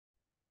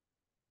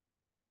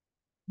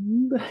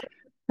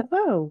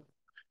Hello,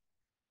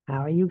 how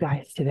are you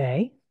guys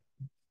today?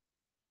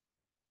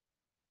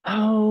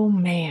 Oh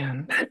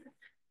man,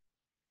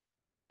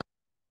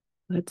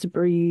 let's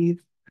breathe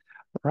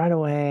right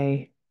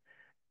away.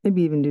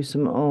 Maybe even do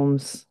some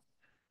ohms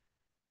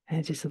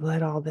and just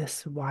let all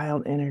this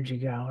wild energy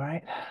go,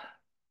 right?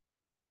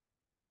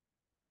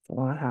 It's a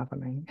lot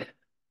happening.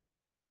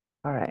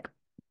 All right,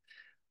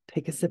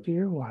 take a sip of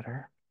your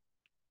water,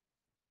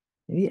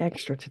 maybe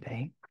extra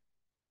today.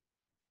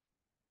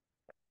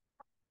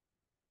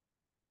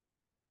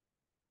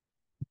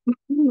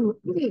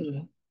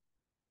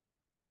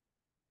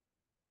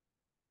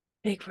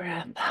 Big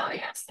breath. Oh,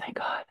 yes, thank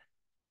God.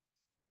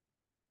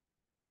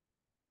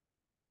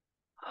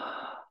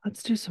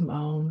 Let's do some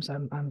ohms.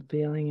 I'm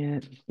feeling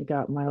it. I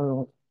got my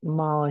little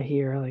Mala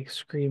here like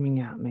screaming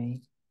at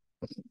me.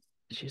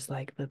 She's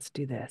like, let's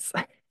do this.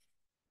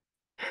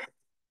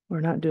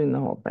 We're not doing the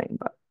whole thing,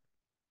 but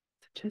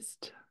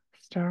just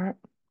start.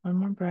 One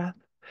more breath.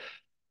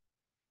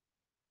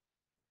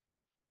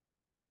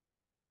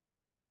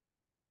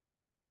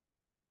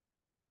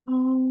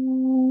 Om.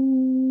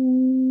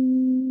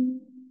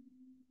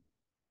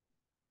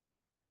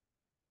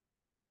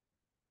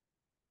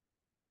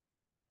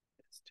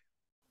 Just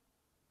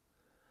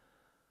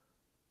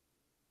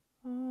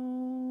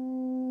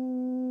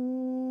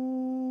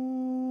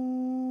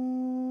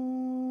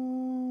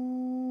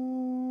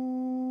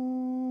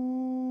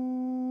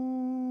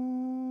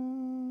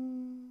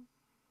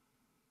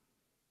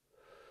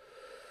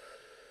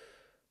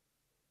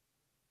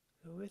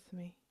go with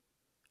me.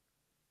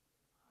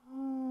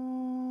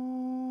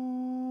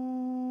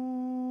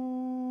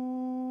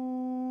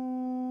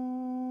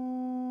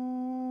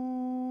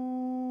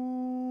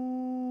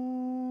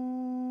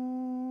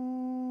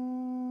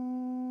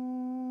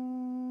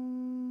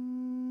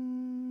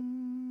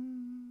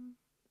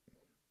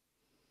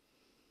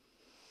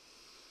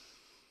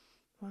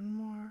 One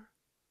more.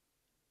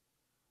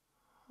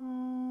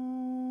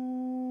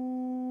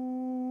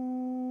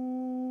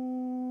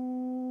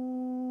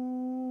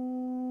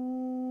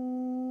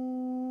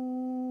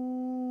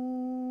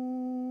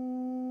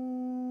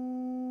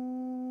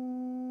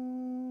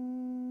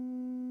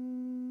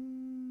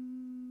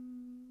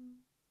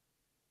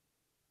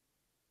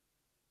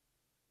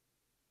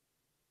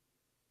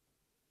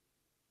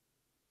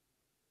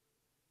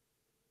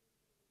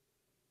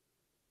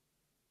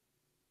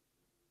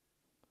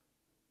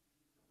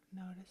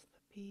 Notice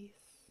the peace.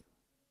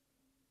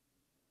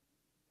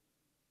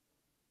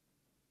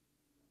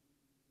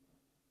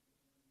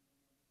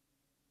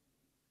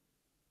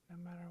 No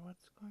matter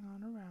what's going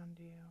on around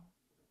you.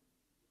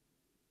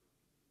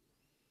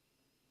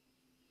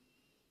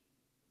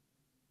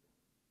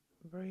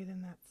 Breathe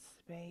in that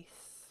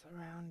space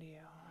around you.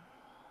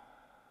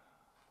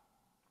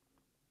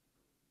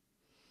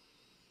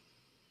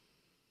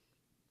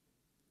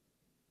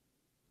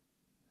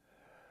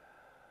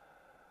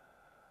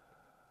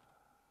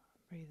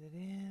 Breathe it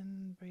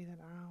in, breathe it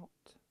out.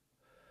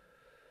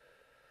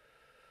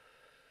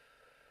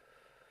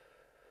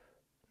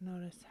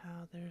 Notice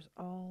how there's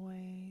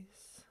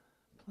always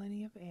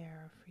plenty of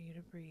air for you to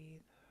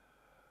breathe.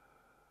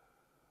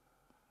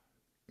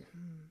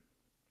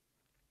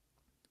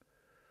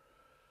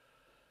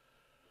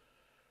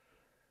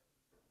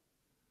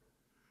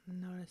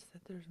 Notice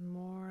that there's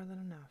more than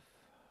enough,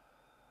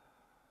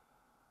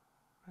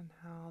 and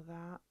how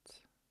that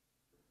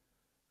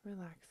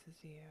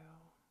relaxes you.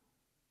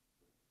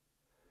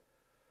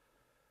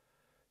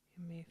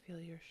 You may feel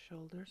your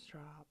shoulders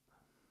drop.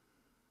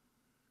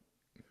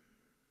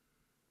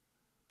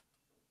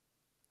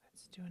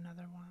 Let's do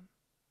another one.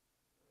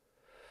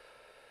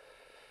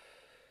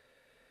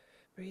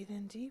 Breathe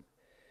in deep.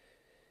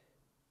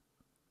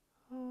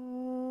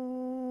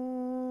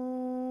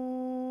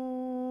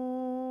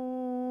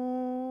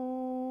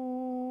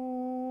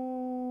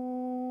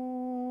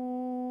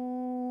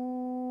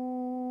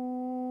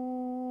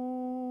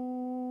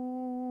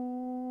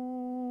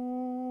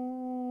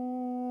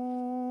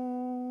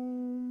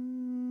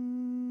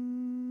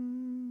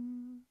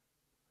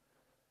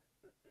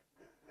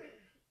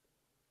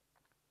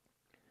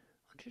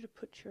 I want you to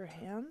put your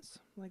hands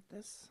like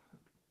this,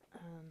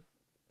 and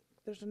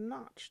there's a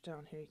notch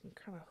down here. You can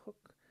kind of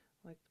hook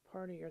like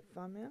part of your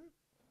thumb in.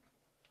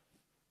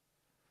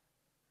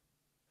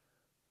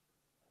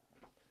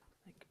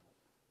 Like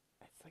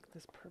it's like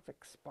this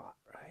perfect spot,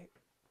 right?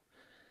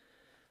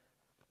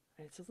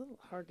 And it's a little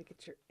hard to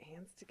get your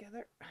hands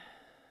together,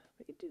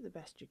 but you do the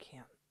best you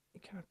can. You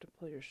kind of have to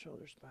pull your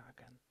shoulders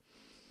back, and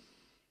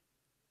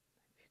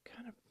if you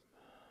kind of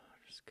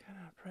just kind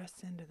of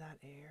press into that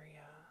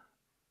area.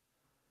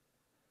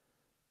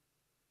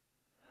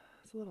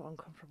 It's a little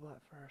uncomfortable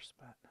at first,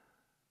 but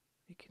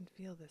you can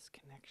feel this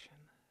connection.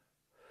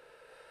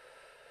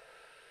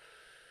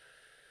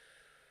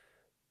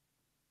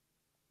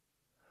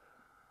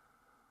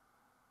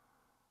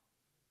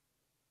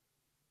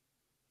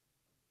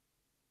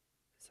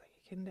 It's like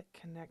you can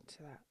connect to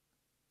that.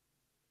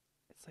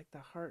 It's like the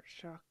heart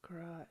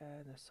chakra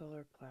and the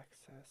solar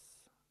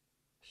plexus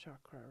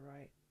chakra,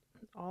 right?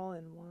 All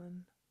in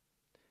one.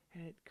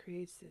 And it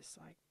creates this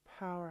like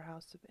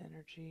powerhouse of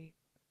energy.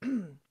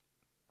 It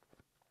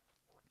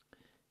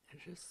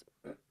just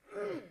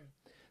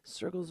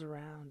circles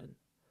around and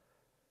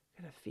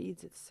kind of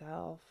feeds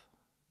itself.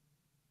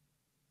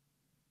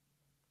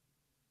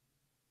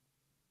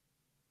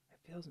 It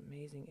feels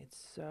amazing. It's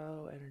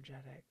so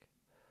energetic.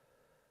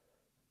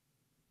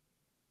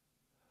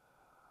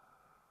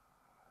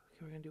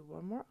 Okay, we're going to do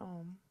one more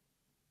Om.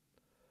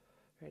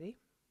 Ready?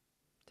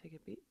 Take a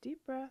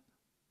deep breath.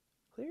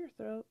 Clear your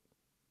throat.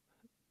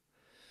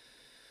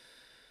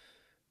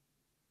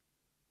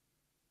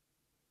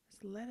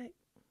 Just let it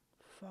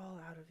fall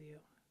out of you.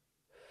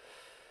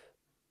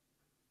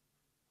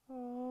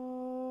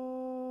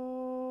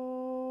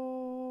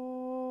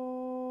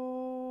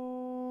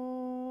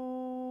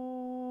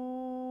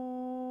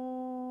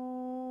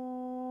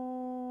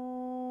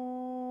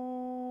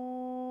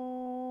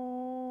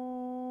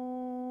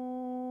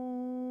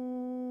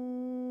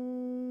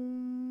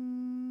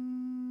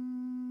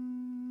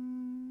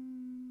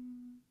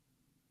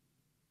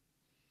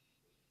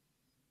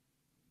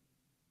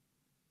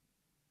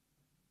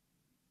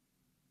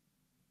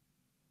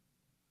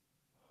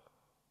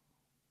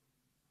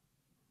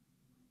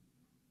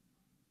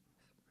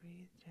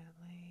 Breathe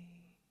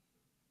gently.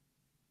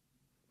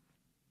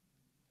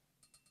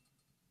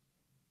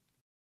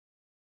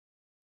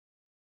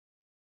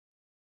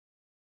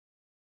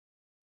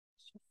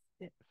 Just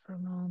sit for a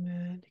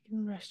moment. You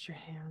can rest your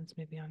hands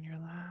maybe on your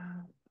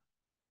lap.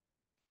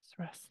 Just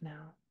rest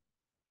now.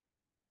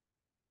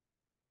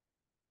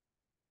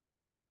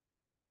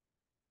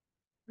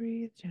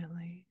 Breathe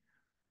gently.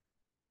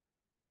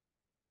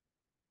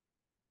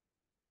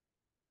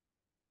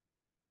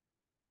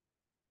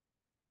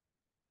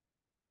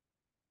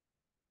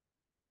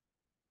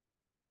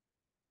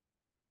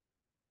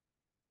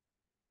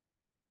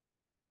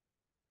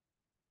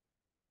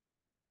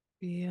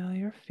 Feel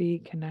your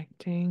feet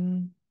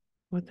connecting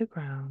with the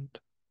ground.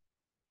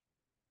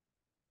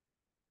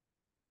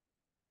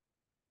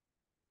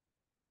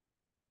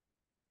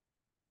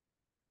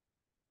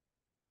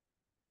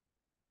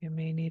 You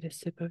may need a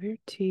sip of your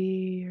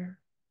tea or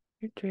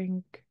your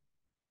drink.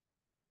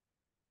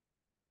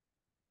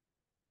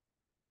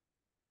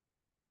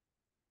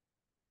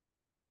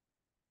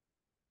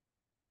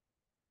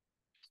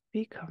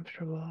 Be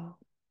comfortable.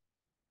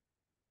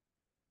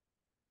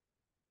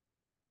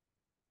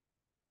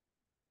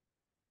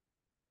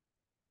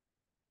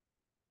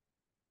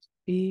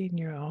 Be in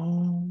your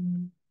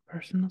own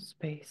personal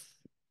space.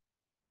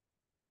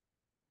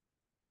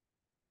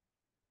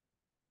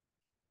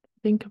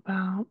 Think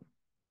about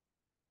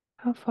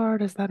how far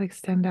does that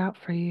extend out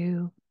for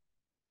you?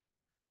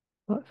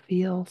 What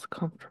feels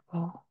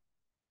comfortable?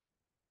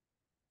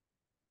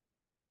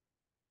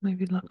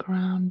 Maybe look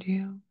around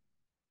you.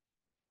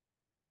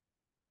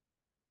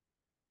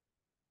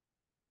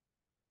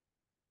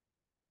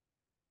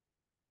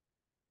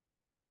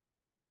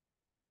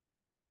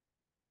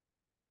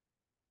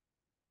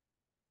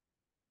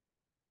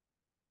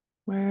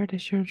 Where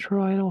does your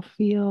toroidal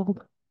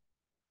field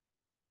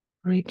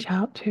reach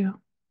out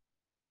to?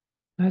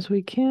 As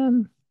we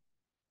can,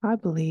 I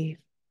believe,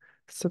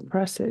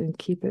 suppress it and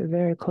keep it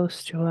very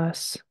close to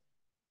us,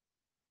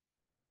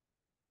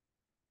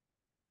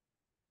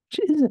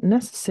 which isn't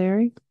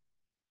necessary.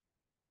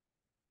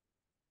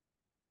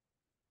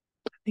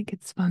 I think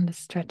it's fun to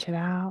stretch it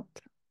out.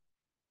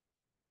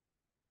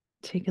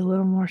 Take a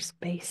little more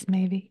space,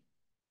 maybe.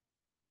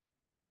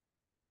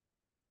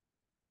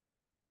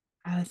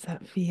 How does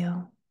that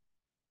feel?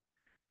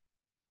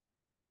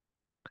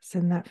 Because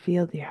in that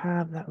field, you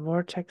have that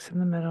vortex in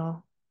the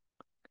middle,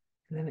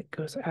 and then it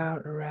goes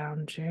out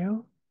around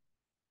you,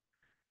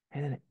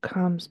 and then it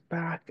comes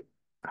back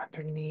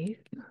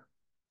underneath.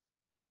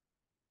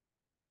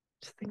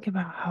 Just think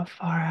about how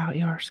far out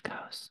yours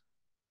goes.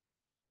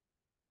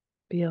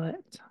 Feel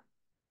it.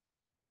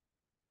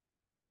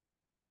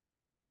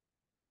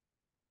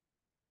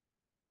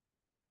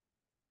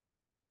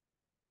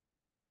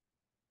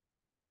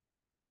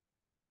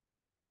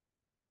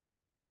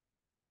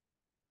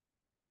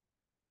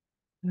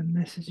 And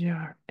this is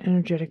your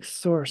energetic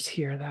source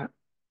here, that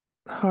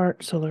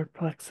heart, solar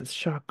plexus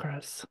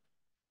chakras.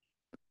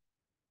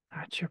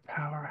 That's your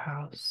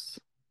powerhouse.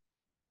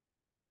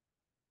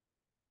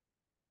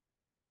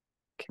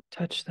 You can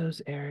touch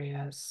those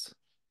areas,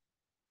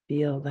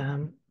 feel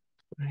them,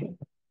 right?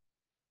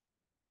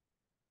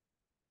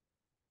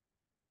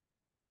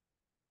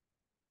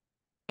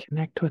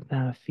 Connect with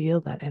them, feel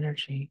that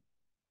energy.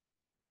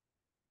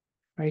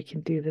 Or you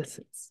can do this.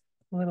 It's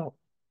a little,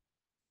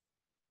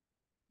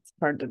 it's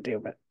hard to do,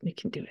 but you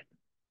can do it.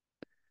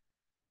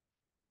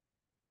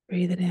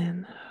 Breathe it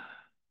in.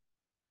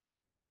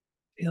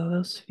 Feel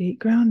those feet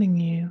grounding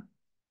you.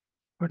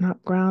 We're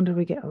not grounded,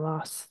 we get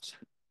lost.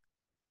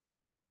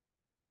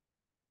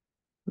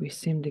 We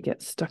seem to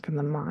get stuck in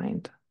the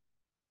mind.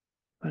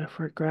 But if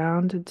we're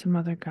grounded to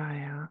Mother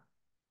Gaia,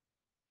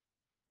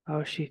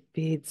 oh, she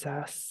feeds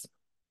us.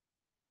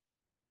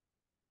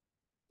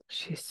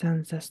 She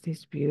sends us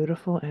these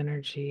beautiful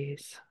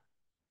energies.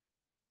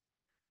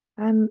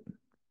 And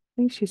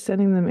think she's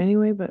sending them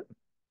anyway, but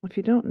if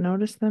you don't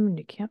notice them and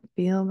you can't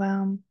feel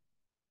them,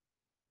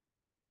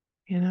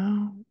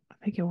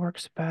 I think it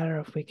works better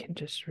if we can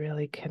just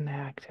really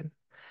connect and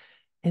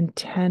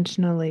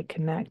intentionally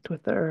connect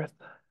with the earth.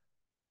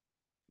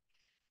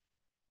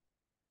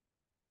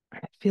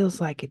 It feels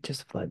like it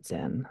just floods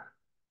in.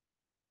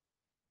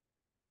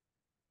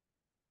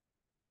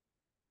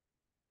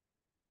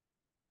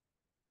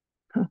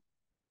 Huh.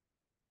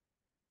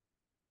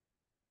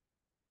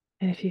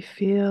 And if you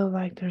feel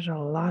like there's a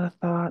lot of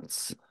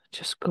thoughts,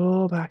 just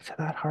go back to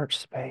that heart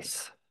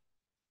space.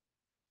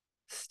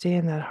 Stay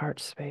in that heart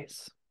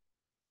space.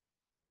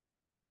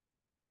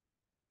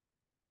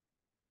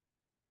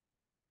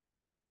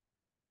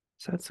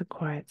 So it's a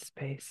quiet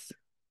space.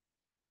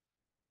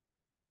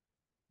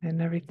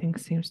 And everything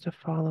seems to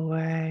fall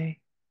away.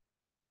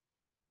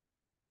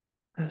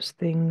 Those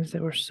things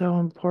that were so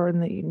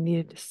important that you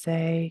needed to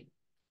say,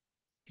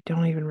 you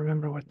don't even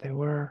remember what they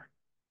were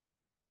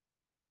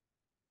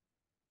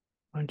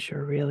once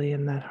you're really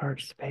in that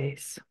heart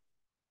space.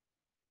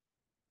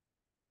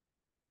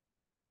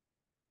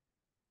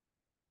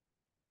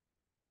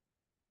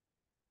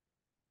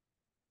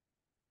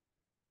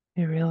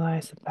 You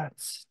realize that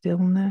that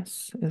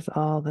stillness is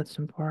all that's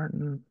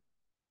important.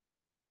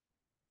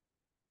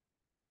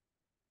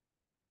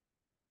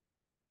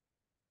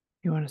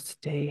 You want to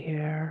stay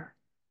here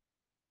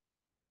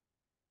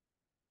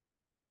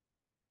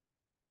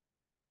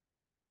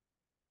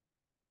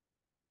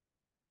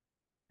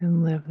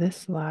and live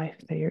this life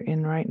that you're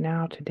in right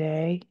now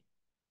today.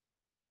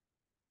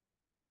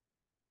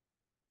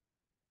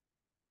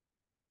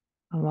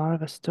 A lot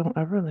of us don't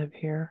ever live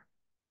here.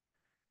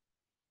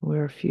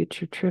 We're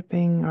future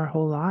tripping our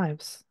whole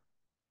lives,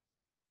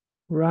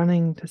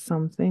 running to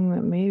something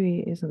that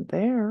maybe isn't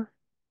there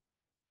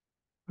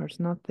or it's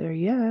not there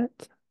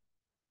yet.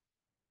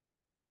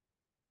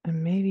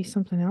 And maybe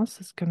something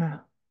else is going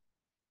to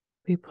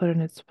be put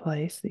in its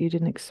place that you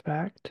didn't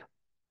expect.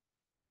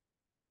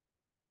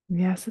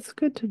 Yes, it's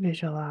good to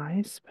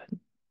visualize, but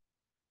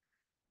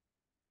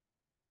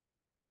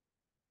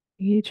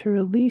you need to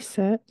release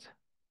it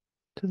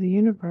to the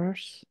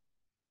universe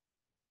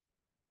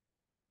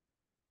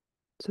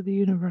so the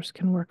universe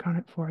can work on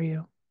it for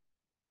you.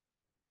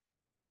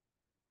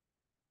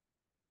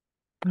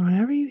 And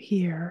whenever you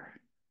hear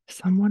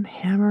someone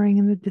hammering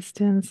in the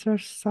distance or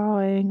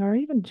sawing or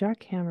even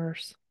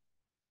jackhammers,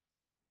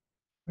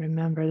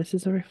 remember this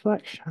is a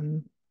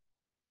reflection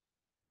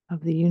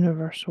of the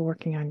universe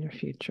working on your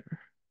future.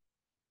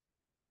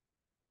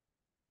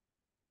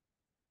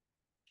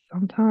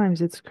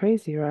 Sometimes it's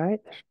crazy, right?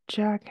 There's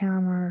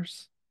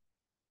jackhammers.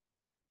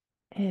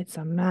 It's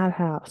a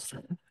madhouse.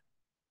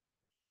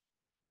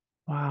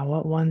 Wow,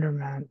 what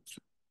wonderment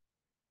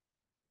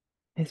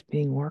is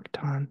being worked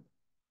on.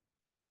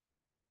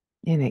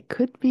 And it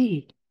could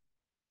be.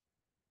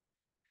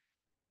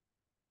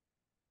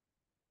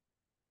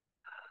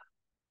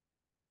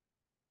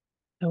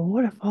 So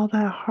what if all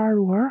that hard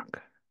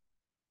work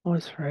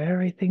was for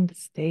everything to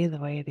stay the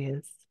way it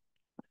is?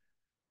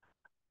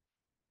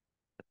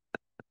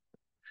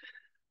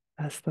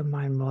 That's the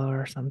mind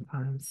blower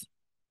sometimes.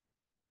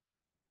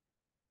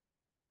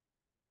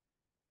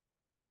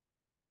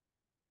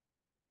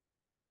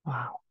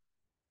 Wow.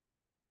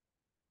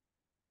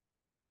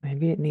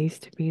 Maybe it needs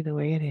to be the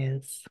way it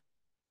is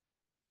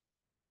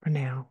for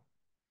now.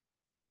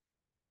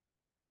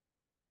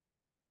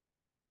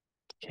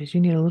 Because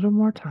you need a little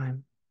more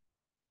time.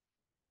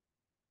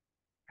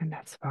 And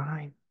that's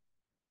fine.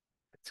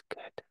 It's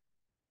good.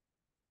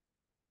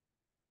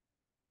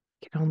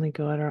 We can only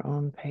go at our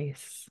own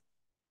pace.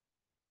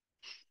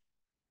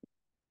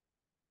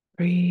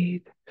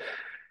 Breathe.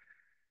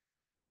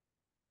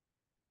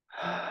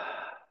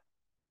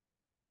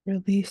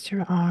 Release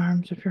your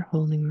arms if you're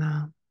holding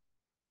them.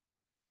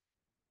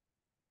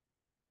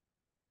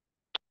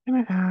 I'm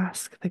going to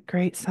ask the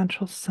great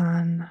central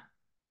sun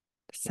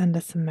to send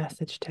us a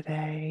message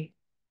today.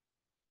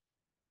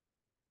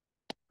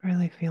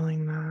 Really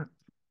feeling that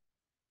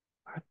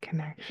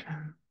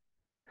connection,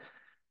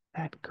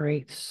 that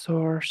great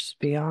source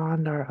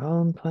beyond our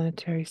own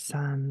planetary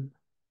sun.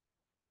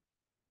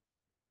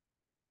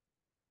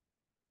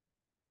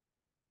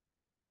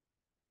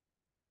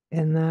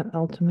 In that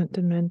ultimate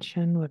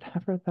dimension,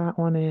 whatever that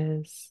one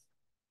is.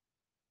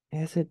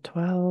 Is it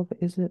 12?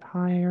 Is it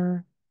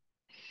higher?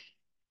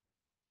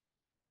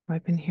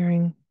 I've been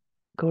hearing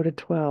go to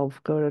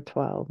 12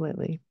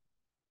 lately,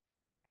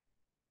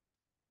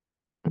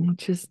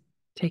 which is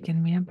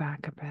taking me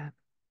aback a bit.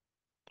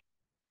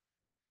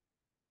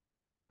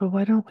 But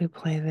why don't we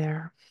play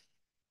there?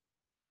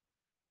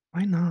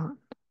 Why not?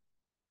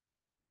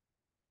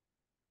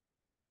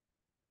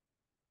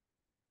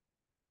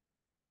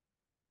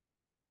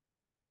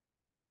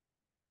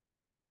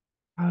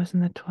 I was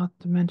in the 12th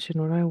dimension.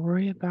 Would I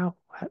worry about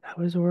what I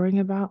was worrying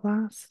about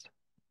last?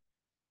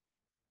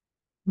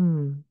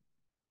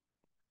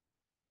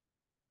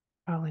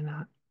 Probably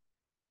not.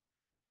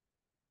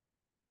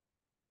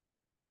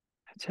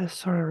 It just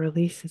sort of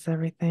releases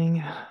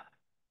everything,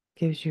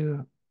 gives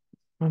you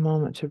a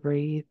moment to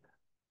breathe.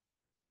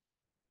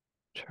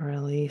 to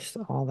release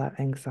all that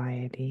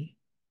anxiety.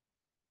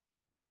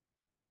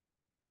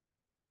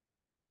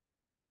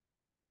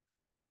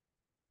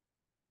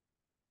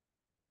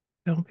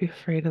 Don't be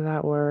afraid of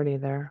that word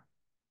either.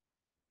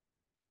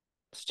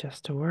 It's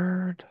just a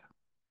word.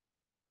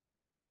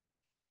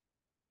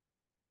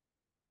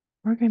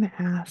 We're going to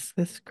ask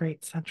this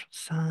great central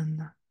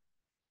sun,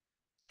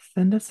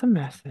 send us a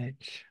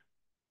message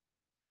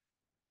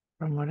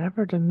from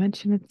whatever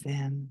dimension it's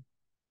in,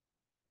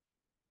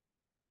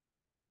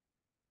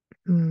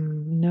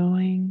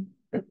 knowing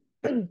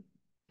that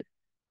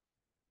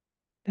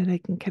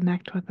it can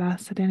connect with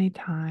us at any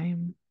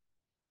time,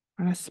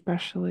 and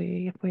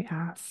especially if we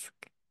ask.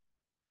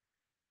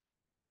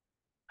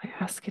 I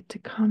ask it to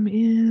come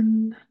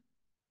in,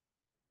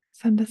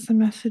 send us a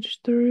message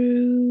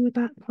through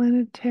that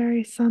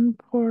planetary sun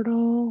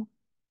portal.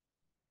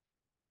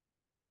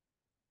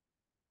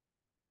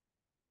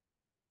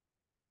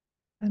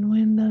 And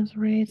when those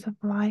rays of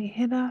light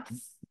hit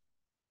us,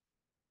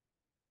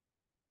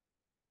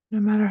 no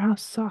matter how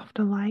soft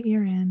a light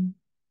you're in,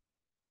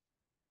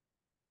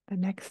 the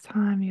next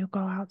time you go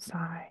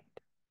outside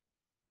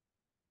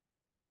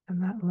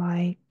and that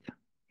light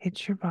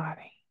hits your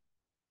body,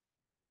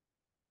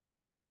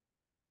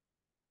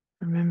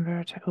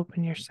 remember to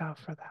open yourself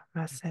for that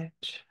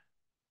message.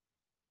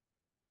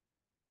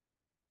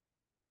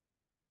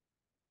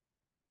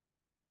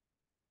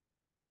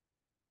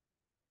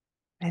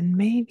 And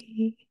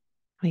maybe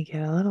we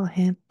get a little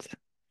hint,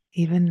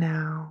 even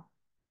now,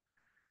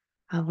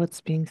 of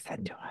what's being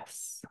said to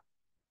us.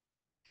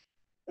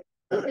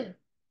 Just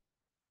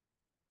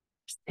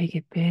take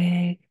a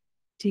big,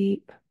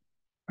 deep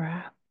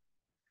breath.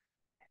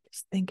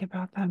 Just think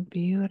about that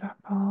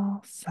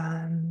beautiful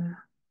sun,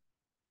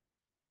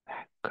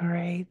 that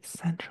great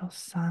central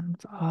sun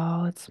with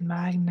all its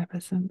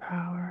magnificent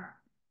power,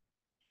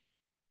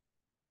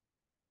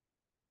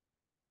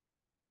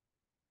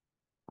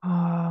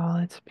 all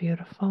its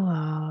beautiful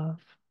love.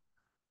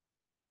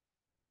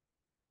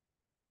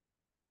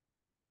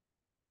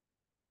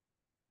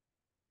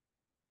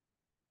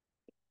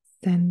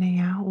 Sending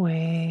out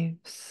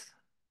waves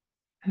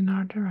in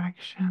our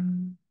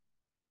direction.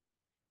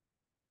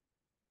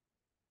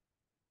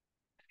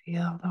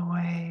 Feel the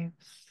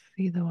waves,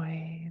 see the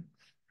waves.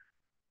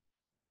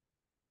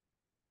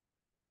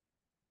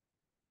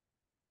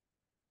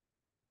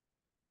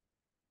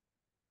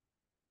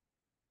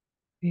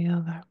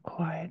 Feel that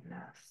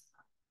quietness,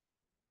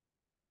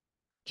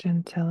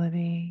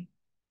 gentility,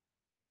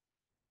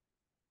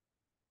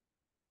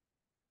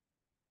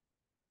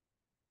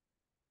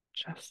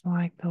 just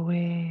like the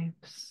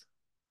waves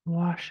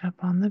wash up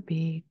on the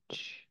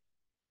beach.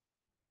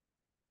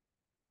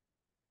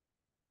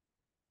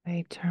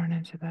 They turn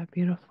into that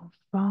beautiful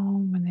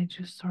foam and they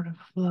just sort of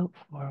float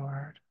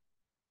forward.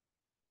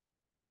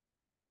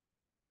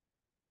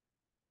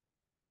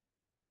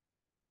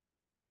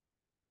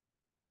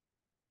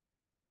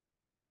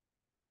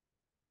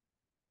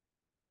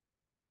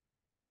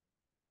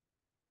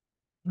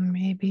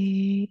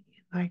 Maybe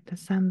you'd like to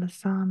send the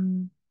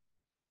sun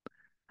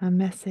a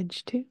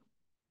message too.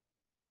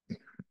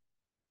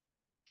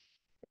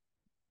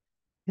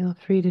 Feel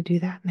free to do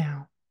that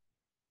now.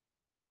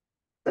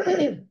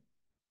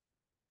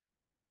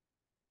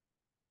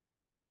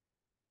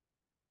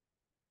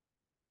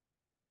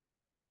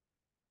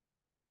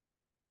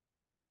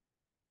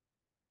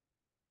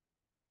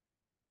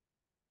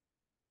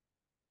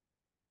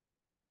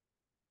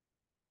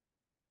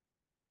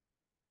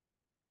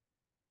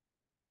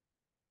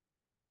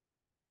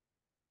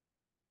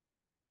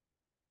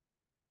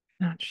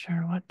 Not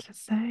sure what to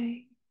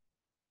say.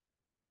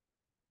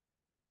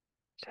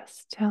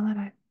 Just tell it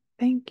I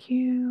thank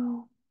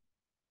you.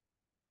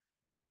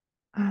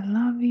 I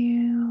love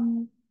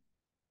you.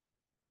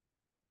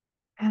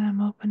 And I'm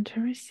open to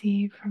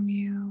receive from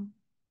you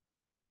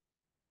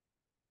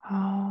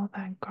all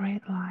that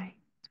great light.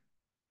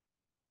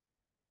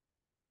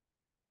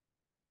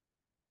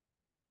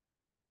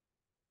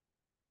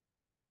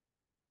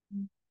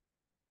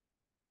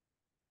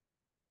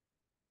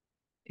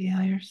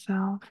 Feel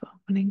yourself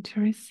opening to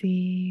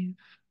receive.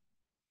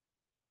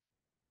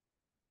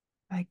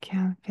 I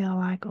can feel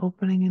like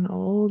opening an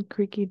old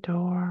creaky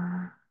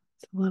door.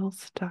 It's a little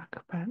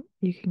stuck, but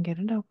you can get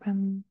it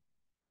open.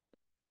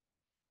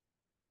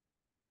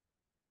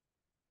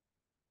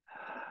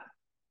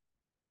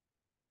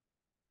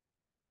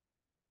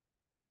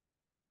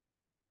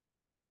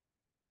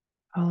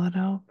 Pull it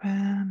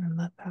open and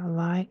let that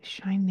light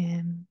shine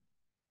in.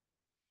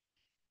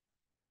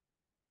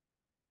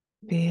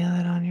 Feel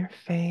it on your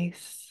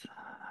face.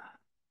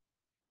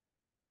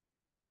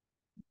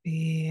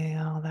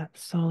 Feel that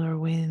solar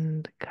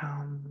wind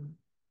come.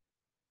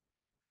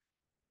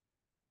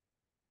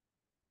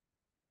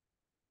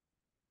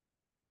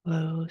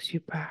 Blows you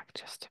back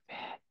just a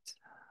bit.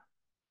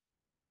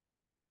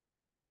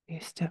 You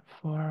step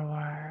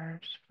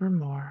forward for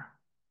more.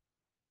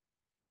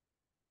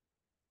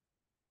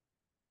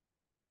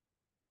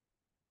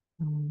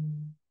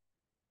 Mm.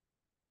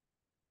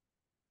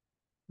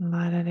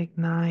 Let it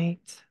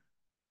ignite.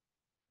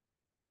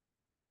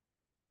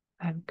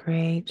 Let that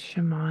great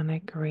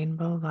shamanic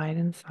rainbow light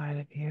inside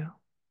of you.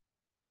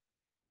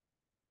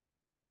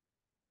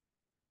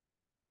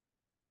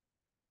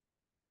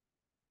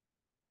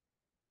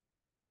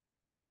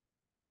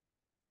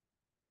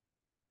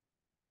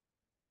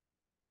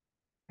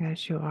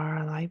 As you are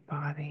a light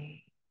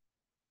body,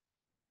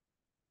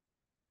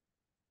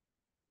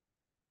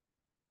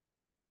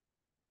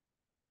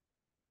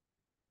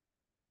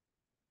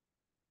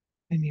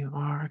 and you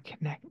are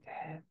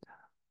connected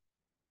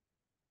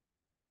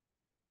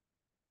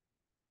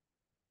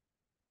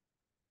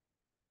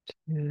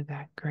to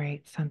that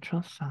great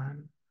central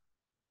sun.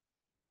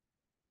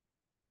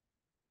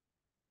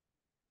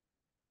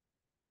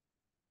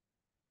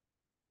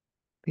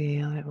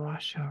 Feel it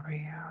wash over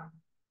you.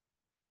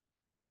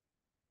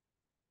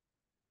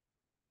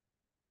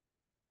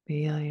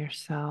 Feel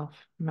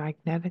yourself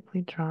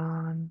magnetically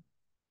drawn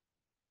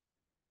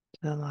to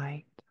the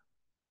light.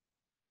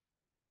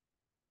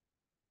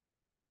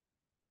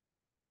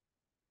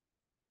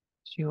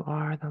 You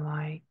are the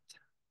light.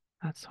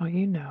 That's what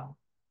you know.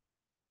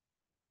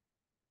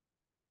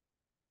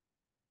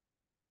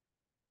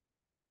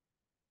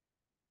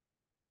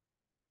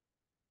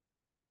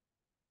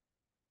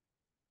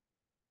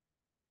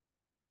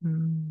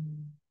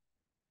 Mm.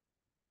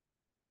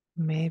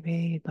 Maybe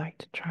you'd like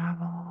to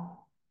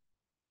travel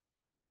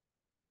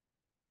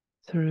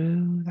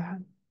through that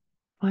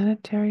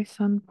planetary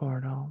sun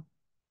portal.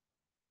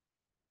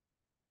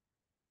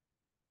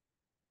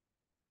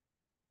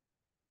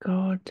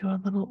 Go to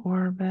a little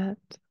orbit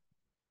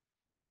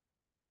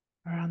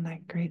around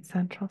that great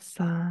central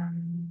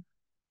sun.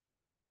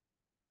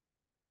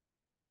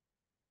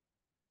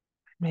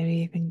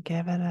 Maybe even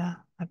give it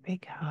a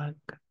big hug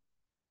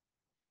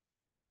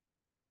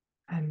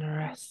and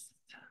rest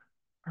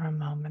for a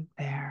moment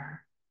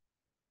there.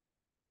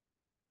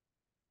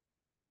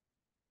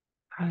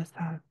 How does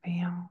that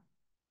feel?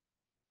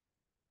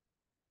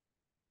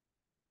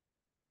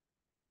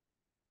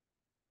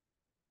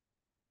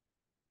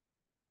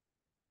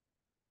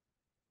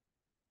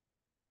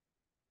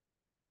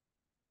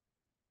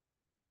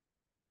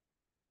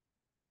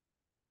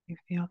 You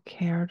feel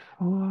cared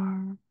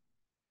for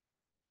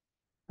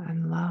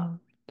and loved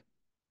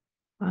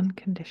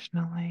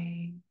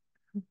unconditionally.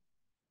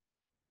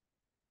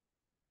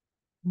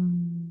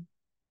 Mm.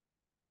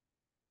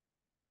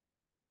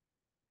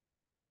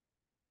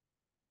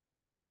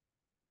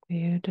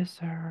 You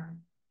deserve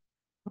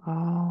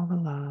all the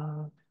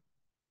love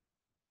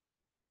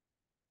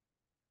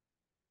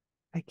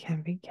that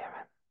can be given.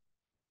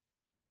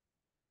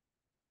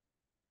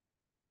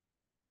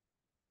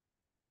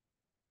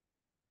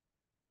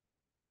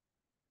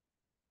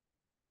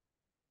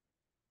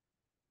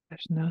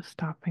 There's no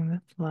stopping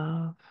this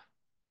love.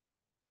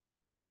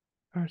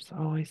 It's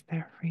always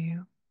there for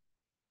you.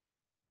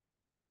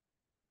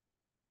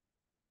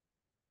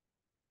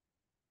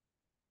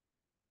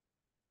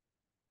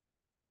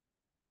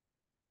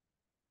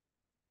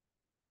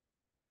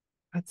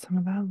 Let some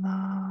of that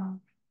love,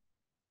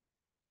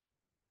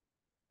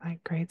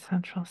 that great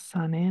central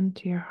sun,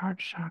 into your heart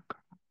chakra.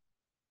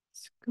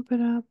 Scoop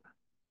it up,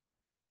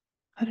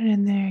 put it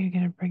in there. You're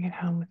going to bring it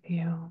home with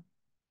you.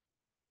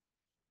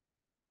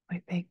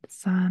 We thank the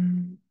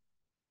sun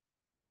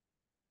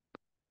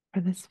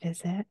for this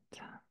visit.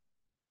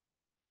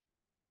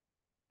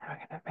 Now we're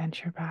going to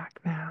venture back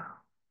now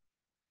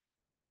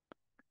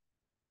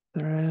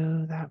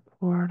through that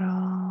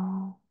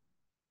portal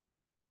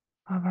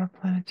of our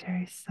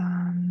planetary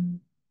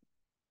sun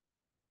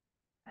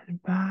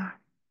and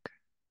back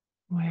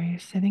where you're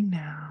sitting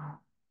now.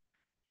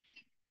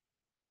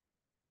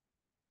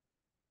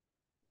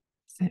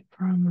 Sit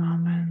for a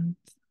moment,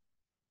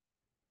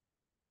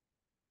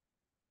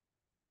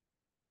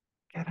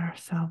 get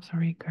ourselves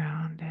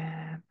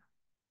regrounded,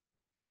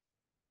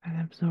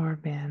 and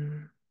absorb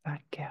in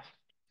that gift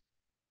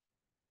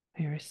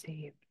we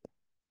received.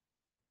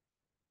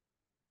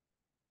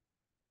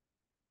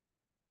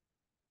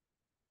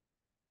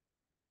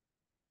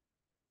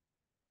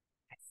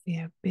 I see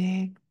a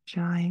big,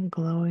 giant,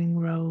 glowing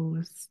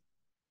rose.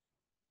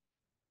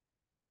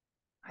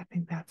 I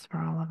think that's for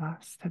all of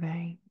us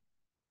today.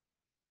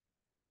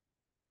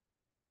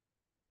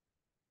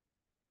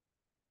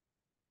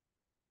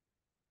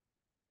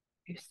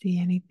 If you see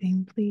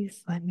anything,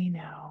 please let me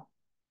know.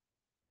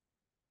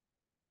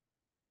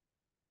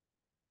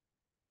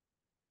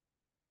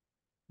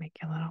 Make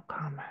a little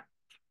comment.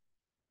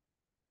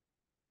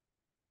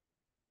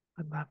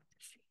 Would love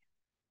to see it.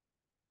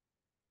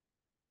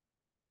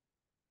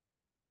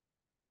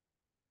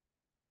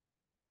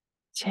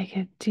 Take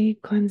a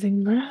deep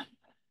cleansing breath.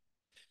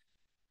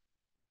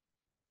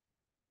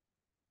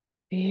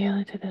 Feel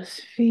into those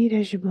feet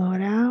as you blow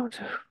it out.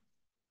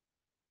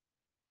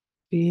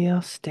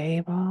 Feel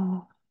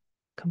stable,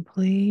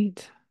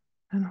 complete,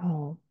 and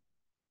whole.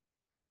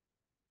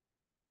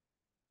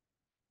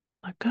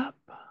 Look up.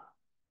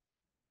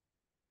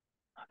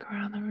 Look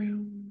around the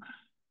room.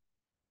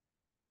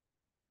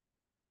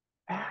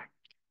 Back.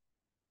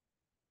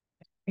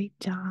 Great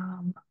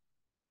job.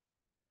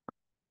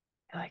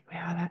 I feel like we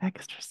had an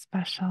extra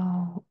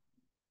special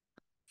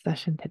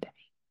session today.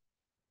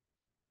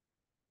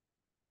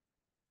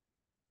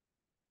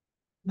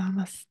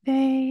 Namaste,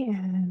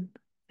 and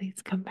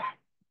please come back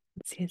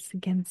and see us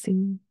again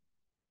soon.